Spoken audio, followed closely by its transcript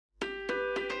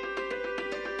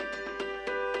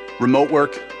Remote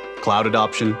work, cloud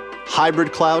adoption,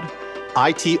 hybrid cloud,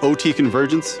 IT-OT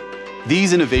convergence.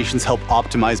 These innovations help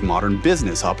optimize modern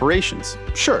business operations,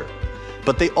 sure,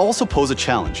 but they also pose a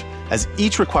challenge, as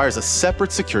each requires a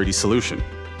separate security solution.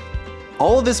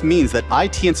 All of this means that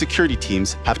IT and security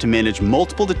teams have to manage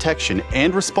multiple detection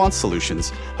and response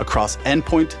solutions across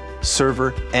endpoint,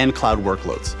 server, and cloud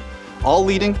workloads, all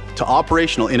leading to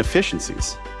operational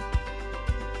inefficiencies.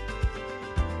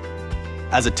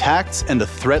 As attacks and the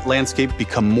threat landscape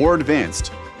become more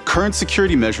advanced, current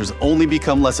security measures only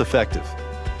become less effective.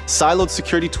 Siloed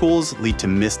security tools lead to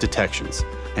missed detections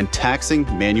and taxing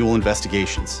manual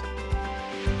investigations.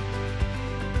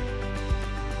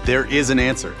 There is an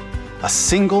answer. A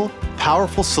single,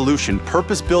 powerful solution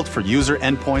purpose-built for user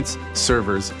endpoints,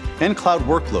 servers, and cloud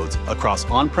workloads across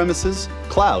on-premises,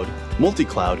 cloud,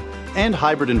 multi-cloud, and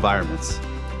hybrid environments.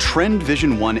 Trend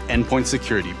Vision One Endpoint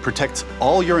Security protects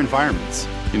all your environments,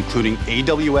 including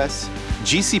AWS,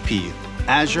 GCP,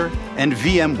 Azure, and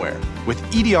VMware, with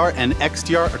EDR and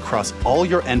XDR across all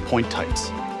your endpoint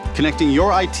types, connecting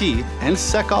your IT and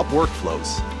SecOps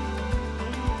workflows.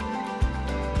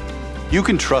 You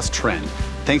can trust Trend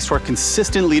thanks to our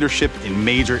consistent leadership in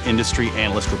major industry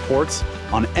analyst reports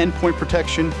on endpoint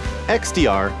protection,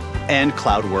 XDR, and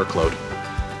cloud workload.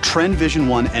 Trend Vision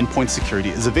One Endpoint Security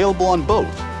is available on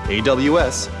both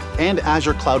AWS and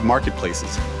Azure cloud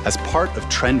marketplaces as part of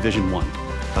Trend Vision One,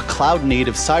 a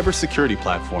cloud-native cybersecurity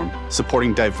platform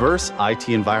supporting diverse IT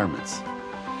environments.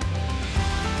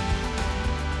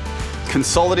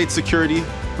 Consolidate security,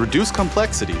 reduce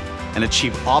complexity, and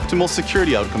achieve optimal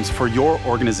security outcomes for your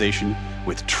organization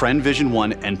with Trend Vision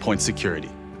One Endpoint Security.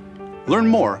 Learn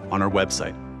more on our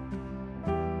website.